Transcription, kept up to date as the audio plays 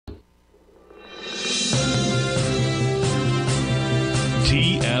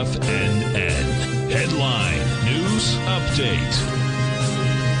TFNN. Headline News Update.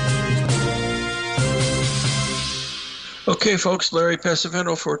 Okay, folks, Larry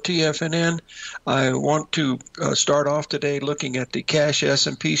Pesavento for TFNN. I want to start off today looking at the cash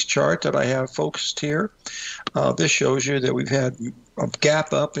S&P's chart that I have focused here. This shows you that we've had a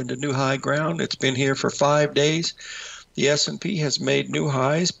gap up into new high ground. It's been here for 5 days. The S&P has made new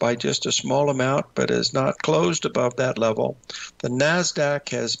highs by just a small amount, but has not closed above that level. The NASDAQ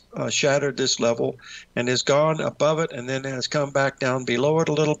has shattered this level and has gone above it and then has come back down below it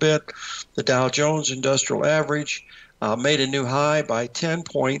a little bit. The Dow Jones Industrial Average made a new high by 10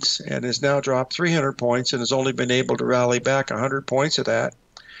 points and has now dropped 300 points and has only been able to rally back 100 points of that,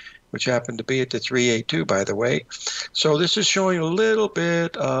 which happened to be at the 382, by the way. So this is showing a little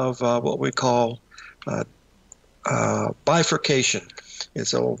bit of what we call bifurcation.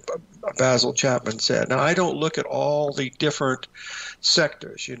 It's old Basil Chapman said. Now, I don't look at all the different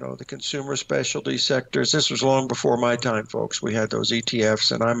sectors, you know, the consumer specialty sectors. This was long before my time, folks. We had those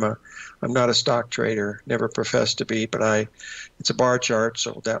ETFs, and I'm not a stock trader, never professed to be, but it's a bar chart,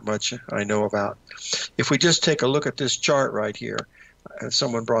 so that much I know about. If we just take a look at this chart right here,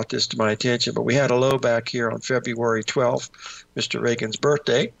 someone brought this to my attention, but we had a low back here on February 12th, Mr. Reagan's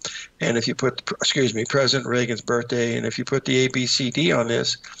birthday. And if you put, President Reagan's birthday, and if you put the ABCD on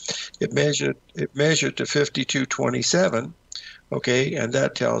this, it measured to 5227, okay, and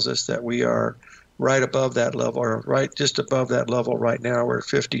that tells us that we are right above that level, or right just above that level right now. We're at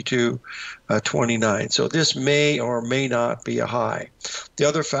 5229. So this may or may not be a high. The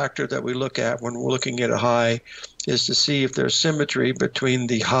other factor that we look at when we're looking at a high is to see if there's symmetry between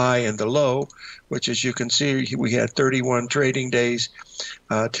the high and the low, which, as you can see, we had 31 trading days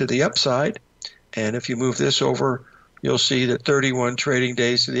to the upside. And if you move this over, you'll see that 31 trading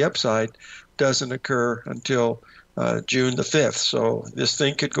days to the upside doesn't occur until June the 5th. So this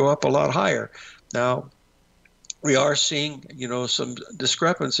thing could go up a lot higher. Now, we are seeing, you know, some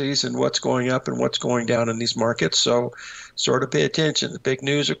discrepancies in what's going up and what's going down in these markets. So sort of pay attention. The big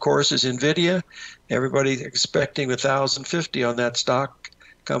news, of course, is NVIDIA. Everybody's expecting 1,050 on that stock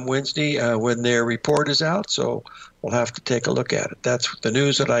come Wednesday when their report is out. So we'll have to take a look at it. That's the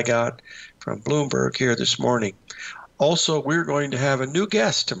news that I got from Bloomberg here this morning. Also, we're going to have a new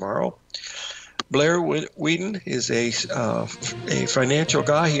guest tomorrow. Blair Whedon is a financial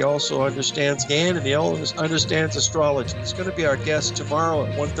guy. He also understands GAN, and he also understands astrology. He's going to be our guest tomorrow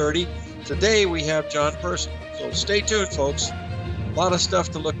at 1:30. Today we have John Person. So stay tuned, folks. A lot of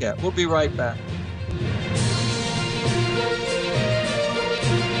stuff to look at. We'll be right back.